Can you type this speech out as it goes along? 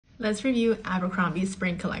Let's review Abercrombie's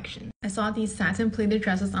spring collection. I saw these satin pleated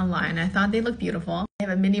dresses online and I thought they looked beautiful. They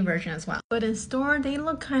have a mini version as well. But in store, they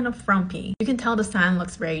look kind of frumpy. You can tell the satin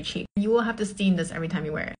looks very cheap. You will have to steam this every time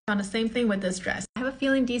you wear it. Found the same thing with this dress. I have a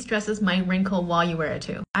feeling these dresses might wrinkle while you wear it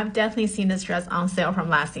too. I've definitely seen this dress on sale from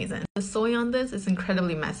last season. The sewing on this is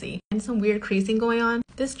incredibly messy and some weird creasing going on.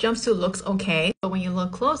 This jumpsuit looks okay, but when you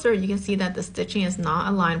look closer, you can see that the stitching is not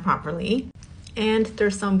aligned properly. And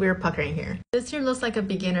there's some weird puckering here. This here looks like a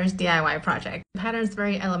beginner's DIY project. The pattern is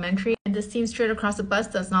very elementary, and the seam straight across the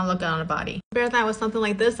bust does not look good on the body. Compare that with something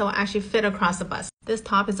like this that will actually fit across the bust. This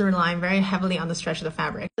top is relying very heavily on the stretch of the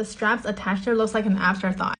fabric. The straps attached here looks like an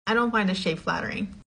afterthought. I don't find the shape flattering.